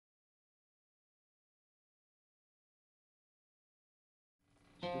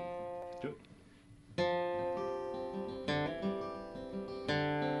Do it.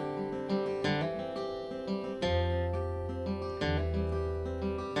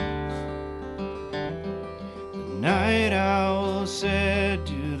 The night owl said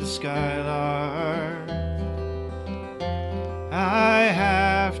to the skylark, I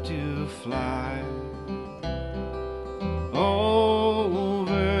have to fly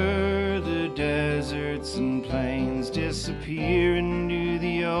over the deserts and plains, disappear into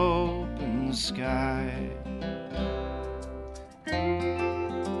the open sky.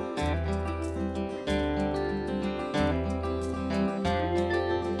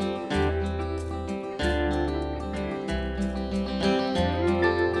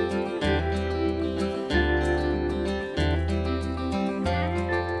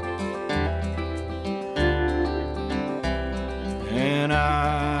 And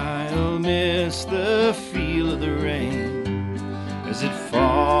I'll miss the feel of the rain as it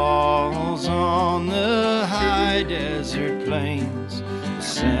falls on the high desert plains, the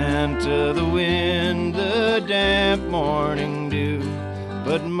scent of the wind, the damp morning dew.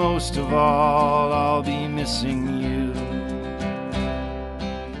 But most of all, I'll be missing you.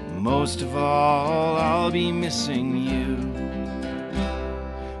 Most of all, I'll be missing you.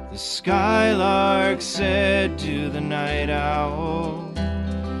 The skylark said to the night owl,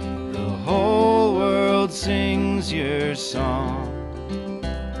 the whole world sings your song.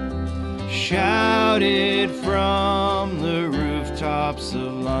 Shouted from the rooftops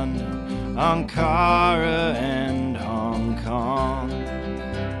of London, Ankara and Hong Kong.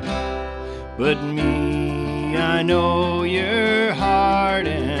 But me, I know your heart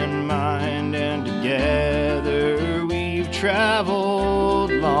and mind, and together we've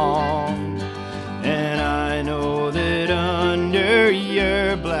traveled long. And I know that under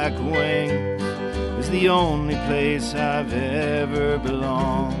your black wings is the only place I've ever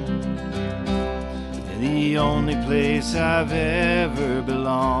belonged. The only place I've ever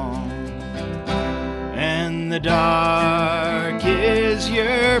belonged. And the dark is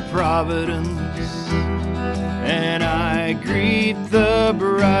your providence, and I greet the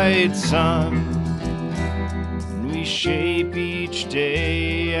bright sun. We shape each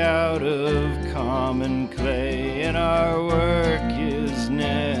day out of common clay, and our work is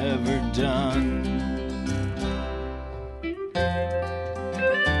never done.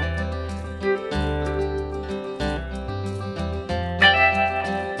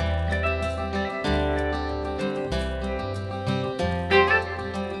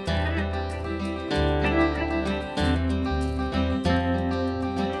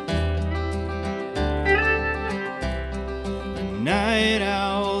 Night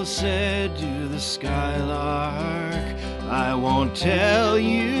owl said to the skylark, I won't tell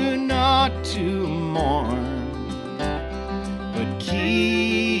you not to mourn, but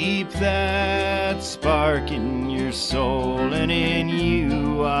keep that spark in your soul, and in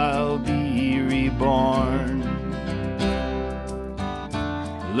you I'll be reborn.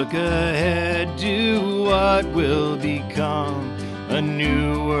 Look ahead to what will become a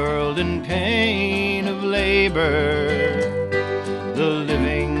new world and pain of labor. The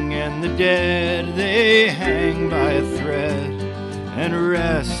living and the dead, they hang by a thread and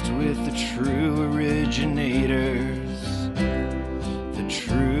rest with the true originators. The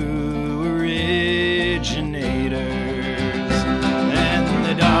true originators. And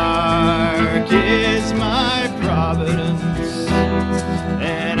the dark is my providence,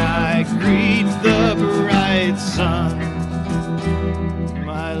 and I greet the bright sun.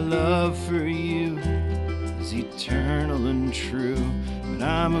 My love for you is eternal and true, but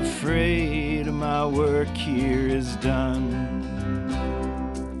I'm afraid my work here is done.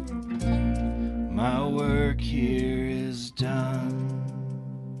 My work here is done.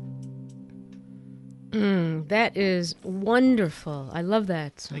 That is wonderful. I love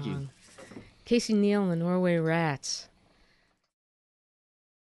that song. Thank you. Casey Neill and the Norway Rats.